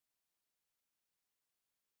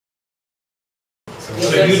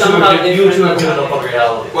So you two have given up on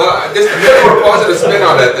reality. Well, there's a bit more positive spin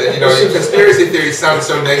on it. That, you know, conspiracy theories sound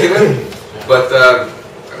so negative, but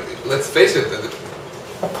let's face it,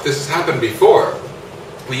 this has happened before.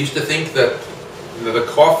 We used to think that the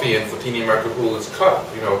coffee in Fotini Marcopoulos's cup,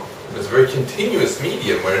 you know, was a very continuous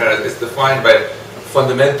medium where it's defined by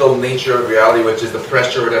fundamental nature of reality, which is the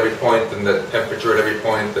pressure at every point and the temperature at every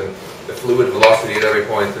point and the fluid velocity at every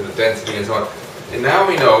point and the density and so on. And now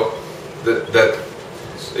we know that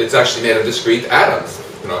it's actually made of discrete atoms.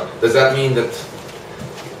 You know, does that mean that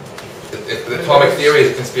if the atomic theory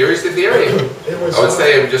is a conspiracy theory? I would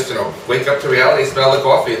say just, you know, wake up to reality, smell the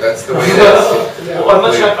coffee. That's the way it is. Well,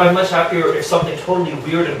 I'm much happier if something totally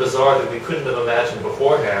weird and bizarre that we couldn't have imagined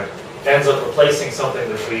beforehand ends up replacing something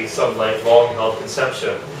that we some like long-held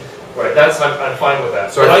conception. Right? I'm fine with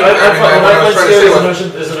that. So but I'm trying to say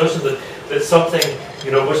is the notion that something, you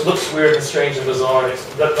know, which looks weird and strange and bizarre, and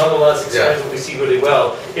that nonetheless explains what we see really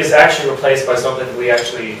well, is actually replaced by something that we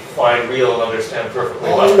actually find real and understand perfectly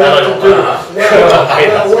well. That I don't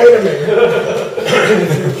know. Wait a minute.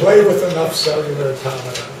 If you play with enough cellular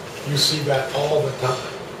automata, you see that all the time.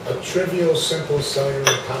 A trivial, simple cellular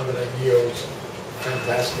automata yields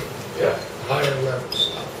fantastic, higher level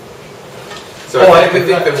stuff. So I think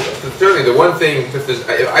that certainly the one thing,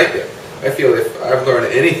 I feel if I've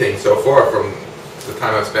learned anything so far from the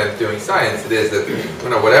time I've spent doing science, it is that, you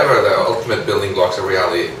know, whatever the ultimate building blocks of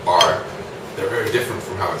reality are, they're very different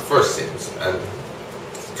from how it first seems. And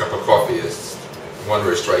a cup of coffee is one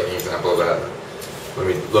very striking example of that. When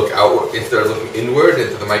we look outward, instead of looking inward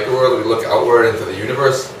into the microworld, we look outward into the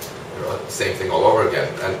universe. You know, same thing all over again.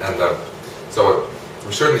 So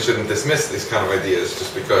we certainly shouldn't dismiss these kind of ideas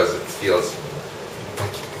just because it feels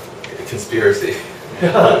like a conspiracy. If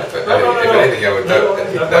anything, I would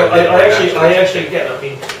I actually get. I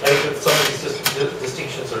mean, I think that some of these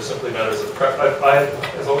distinctions are simply matters of preference.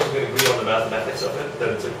 As long as we agree on the mathematics of it, then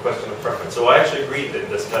it's a question of preference. So I actually agree that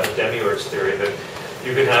this kind of demiurge theory that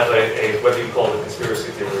you can have whether you call it a conspiracy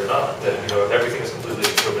theory or not, that, you know, everything is completely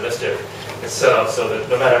deterministic. It's set up so that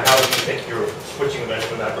no matter how you think you're switching a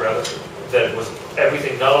measurement apparatus, that it was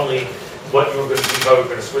everything, not only what you were going to do, how you were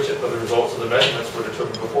going to switch it, but the results of the measurements were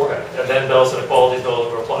determined beforehand. And then Bell's inequalities no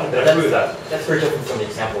longer apply. I agree with that. That's very different from the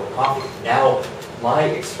example of coffee. Now, my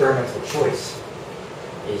experimental choice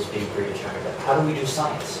is being predetermined. How do we do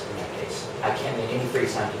science in that case? I can't make any free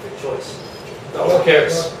scientific choice. No one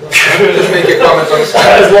cares. Just make a comment on this.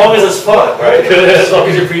 As long as it's fun, right? As long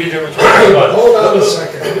as you're predetermined choice is fun. Hold on a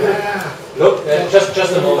second. Look,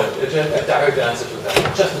 just a moment. A direct answer to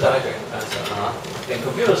that. Just a direct answer. In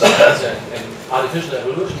computer science and in artificial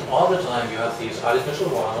evolution, all the time you have these artificial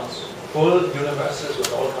worlds, full universes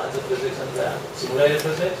with all kinds of physics in there, simulated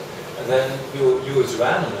physics, and then you use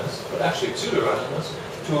randomness, but actually pseudo-randomness,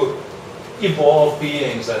 to evolve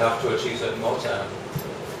beings that have to achieve certain modes.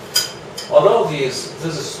 Although this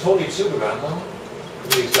is totally pseudo-random,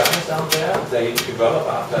 the experiments down there, they develop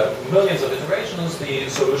after millions of iterations the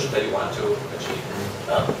solution that you want to achieve.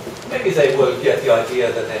 Maybe they will get the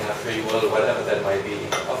idea that they have free will, whatever that might be.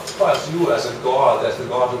 Of course, you as a god, as the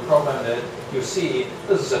god who programmed it, you see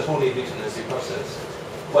this is a totally deterministic process.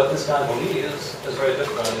 What this guy believes is very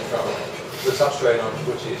different from the substrate on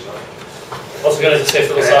which he's running. Also, again, as I say,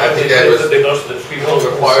 philosophically, the notion that free will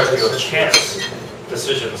requires you of chance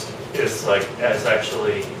decisions is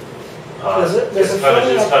actually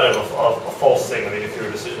kind of a false thing. I mean, if your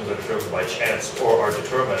decisions are determined by chance or are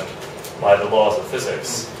determined by the laws of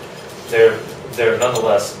physics, they're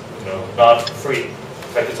nonetheless, you know, not free.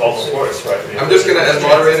 In fact, it's almost worse, right? I'm just going to, as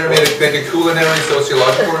moderator, make a culinary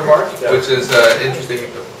sociological remark, which is an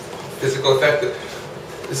interesting physical effect.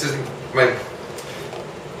 This is my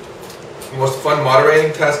most fun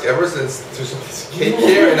moderating task ever since there's this cake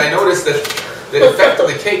here, and I noticed that the effect of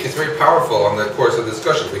the cake is very powerful on the course of the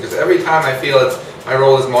discussion, because every time I feel it's my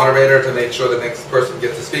role as moderator to make sure the next person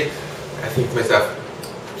gets to speak, I think to myself,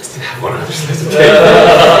 just didn't have one other slice of cake.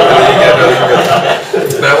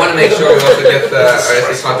 But I want to make sure we also get our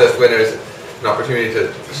essay contest winners an opportunity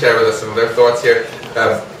to share with us some of their thoughts here.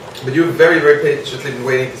 But you've very, very patiently been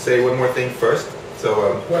waiting to say one more thing first. So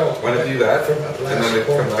why don't you do that, and then we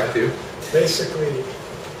come back to you. Basically,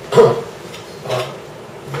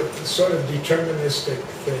 the sort of deterministic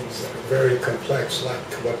things that are very complex, like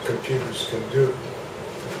what computers can do,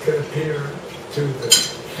 can appear to the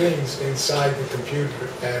things inside the computer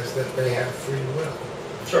as that they have free will.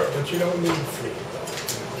 Sure. But you don't need free will,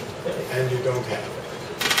 and you don't have it.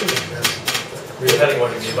 Depending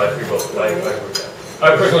what you mean by free will, I agree with that.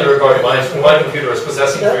 I personally regard my computer as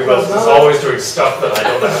possessing free will. It's always doing stuff that I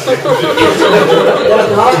don't have to do. Does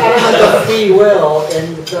not have the free will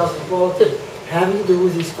in the possibility. having to do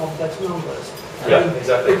with these complex numbers. Yeah,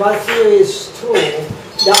 exactly. If my theory is true,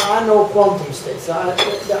 there are no quantum states. There are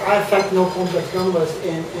in fact no complex numbers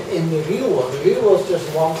in the real world. The real world is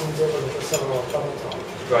just ones and zeros with a several automaton.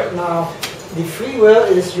 Right. Now, the free will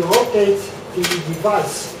is you rotate the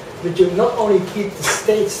device, but you not only keep the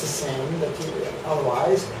states the same that you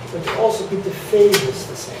otherwise, but you also keep the phases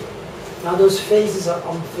the same. Now, those phases are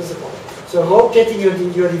unphysical. So rotating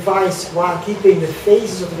your device while keeping the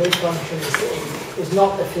phases of the wave function the same is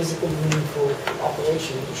not a physical meaningful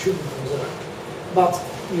operation. You shouldn't consider. But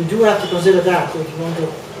you do have to consider that if you want to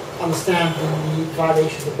understand the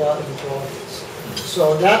violation of the Bell inequalities.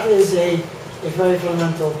 So that is a very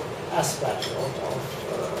fundamental aspect of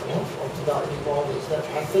the Bell inequalities that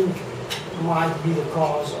I think might be the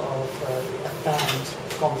cause of apparent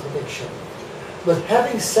contradiction. But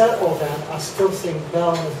having said all that, I still think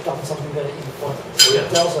Bell has done something very important. It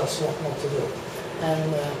tells us what not to do.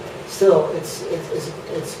 And still, its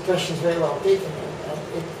question is very well taken, and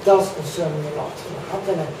it does concern me a lot. How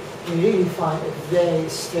can I really find a very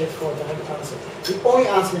straightforward answer? The only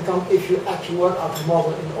answer can come if you actually work out the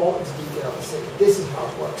model in all its detail and say, this is how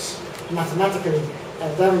it works mathematically,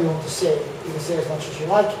 and whatever you want to say, you can say as much as you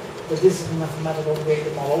like, but this is the mathematical way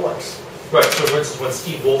the model works. Right, so for instance, when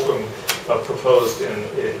Steve Wolfram proposed in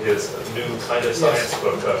his new kind of science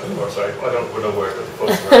book, or sorry, I don't know where the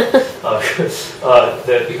quotes are,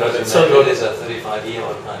 that Because it's so so is a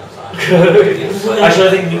 35-year-old kind of science. Actually,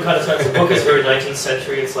 I think new kind of science. The book is very 19th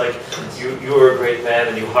century. It's like you were a great man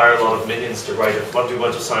and you hire a lot of minions to write do a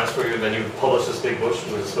bunch of science for you, and then you publish this big book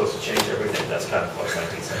which is supposed to change everything. That's kind of like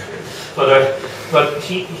 19th century. But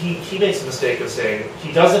he makes a mistake of saying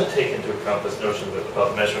he doesn't take into account this notion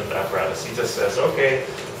about measurement apparatus. He just says, okay,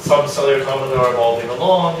 some cellular automata are evolving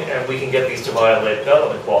along, and we can get these to violate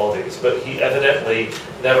Bell inequalities. But he evidently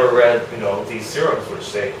never read, these theorems which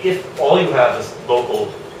say if all you have is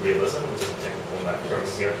local realism, which isn't technical in that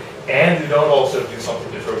terms here, and you don't also do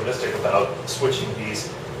something deterministic about switching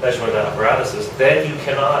these measurement apparatuses, then you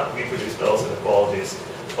cannot reproduce Bell's inequalities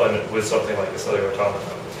with something like a cellular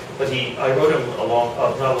automaton. But I wrote him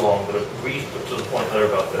not a long, but a brief to the point letter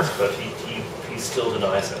about this, but he still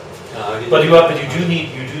denies it. But you do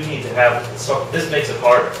need to have some. This makes it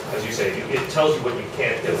harder, as you say. It tells you what you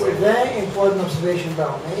can't get away with. It's a very important observation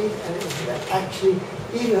Bell made, and it's that actually,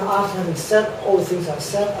 even after having said all the things I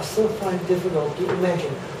said, I still find it difficult to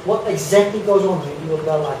imagine what exactly goes on when you do a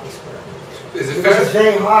Bell-like experiment. Because it's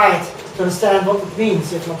very hard to understand what it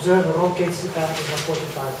means if an observer rotates the parameters by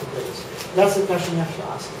 45 degrees. That's the question you have to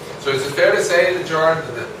ask. So is it fair to say, Gerard,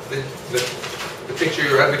 that the picture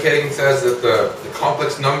you're advocating says that the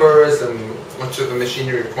complex numbers and much of the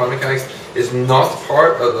machinery of quantum mechanics is not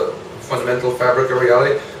part of the fundamental fabric of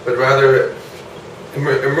reality, but rather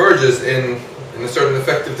emerges in a certain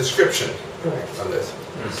effective description of this?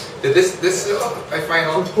 This I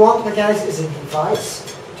find So quantum mechanics is a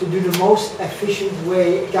device to do the most efficient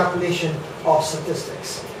way calculation of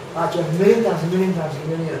statistics. Like you have million times a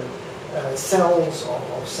million cells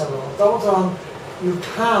of cellular automaton. You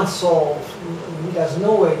can't solve, there's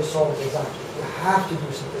no way to solve it exactly. You have to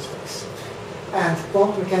do statistics. And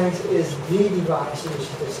quantum mechanics is the device to do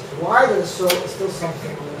statistics. Why that is so is still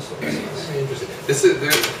something we're still discussing. Interesting.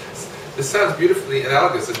 This sounds beautifully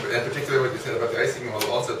analogous, and particularly what you said about the Ising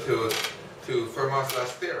model, also to Fermat's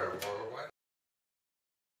last theorem.